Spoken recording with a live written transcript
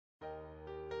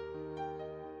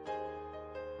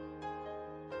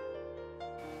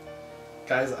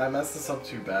Guys, I messed this up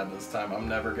too bad this time. I'm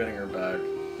never getting her back.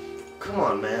 Come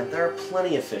on, man. There are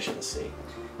plenty of fish in the sea.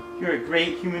 You're a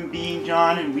great human being,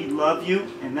 John, and we love you,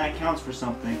 and that counts for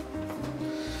something.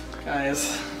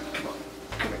 Guys. Come on.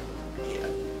 Come here.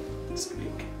 Yeah.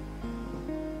 Speak.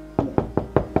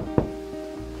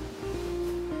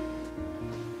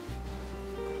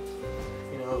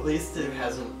 You know, at least it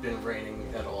hasn't been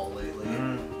raining at all lately.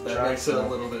 That makes it a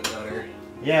little bit better.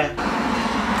 Yeah.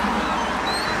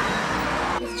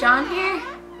 Is John here?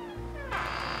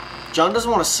 John doesn't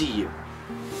want to see you.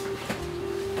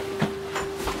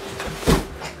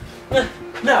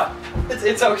 No,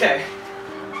 it's okay.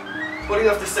 What do you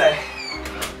have to say?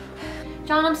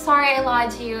 John, I'm sorry I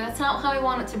lied to you. That's not how I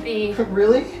want it to be.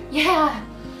 Really? Yeah.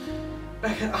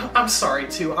 I'm sorry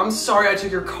too. I'm sorry I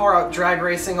took your car out drag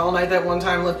racing all night that one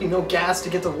time, left you no gas to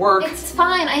get to work. It's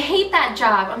fine. I hate that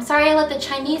job. I'm sorry I let the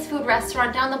Chinese food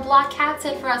restaurant down the block cat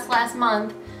sit for us last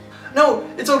month. No,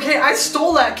 it's okay. I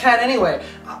stole that cat anyway.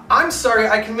 I'm sorry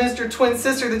I convinced your twin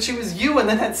sister that she was you and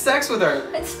then had sex with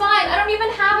her. It's fine. I don't even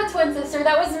have a twin sister.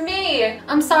 That was me.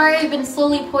 I'm sorry I've been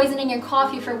slowly poisoning your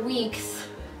coffee for weeks.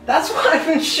 That's why I've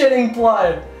been shitting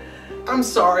blood. I'm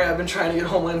sorry I've been trying to get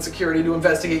Homeland Security to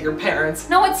investigate your parents.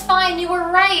 No, it's fine. You were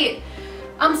right.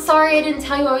 I'm sorry I didn't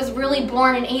tell you I was really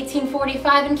born in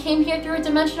 1845 and came here through a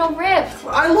dimensional rift.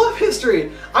 I love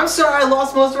history. I'm sorry I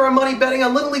lost most of our money betting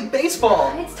on Little League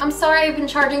Baseball. I'm sorry I've been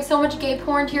charging so much gay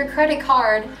porn to your credit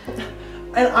card.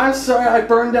 And I'm sorry I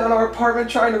burned down our apartment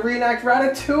trying to reenact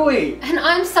Ratatouille. And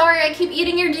I'm sorry I keep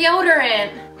eating your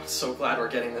deodorant. I'm so glad we're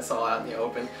getting this all out in the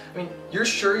open. I mean, you're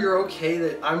sure you're okay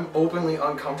that I'm openly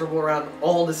uncomfortable around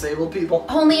all disabled people?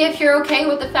 Only if you're okay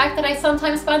with the fact that I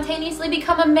sometimes spontaneously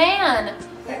become a man.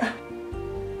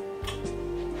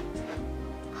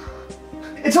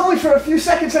 It's only for a few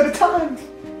seconds at a time.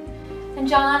 And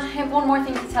John, I have one more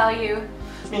thing to tell you.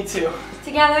 Me too.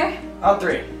 Together? On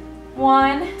 3.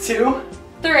 1, 2,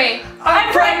 3.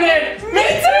 I'm pregnant! Me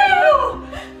too!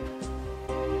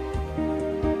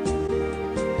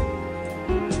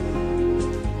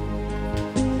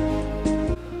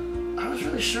 I was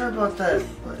really sure about that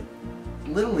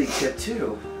Little League kid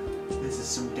too. This is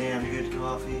some damn good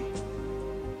coffee.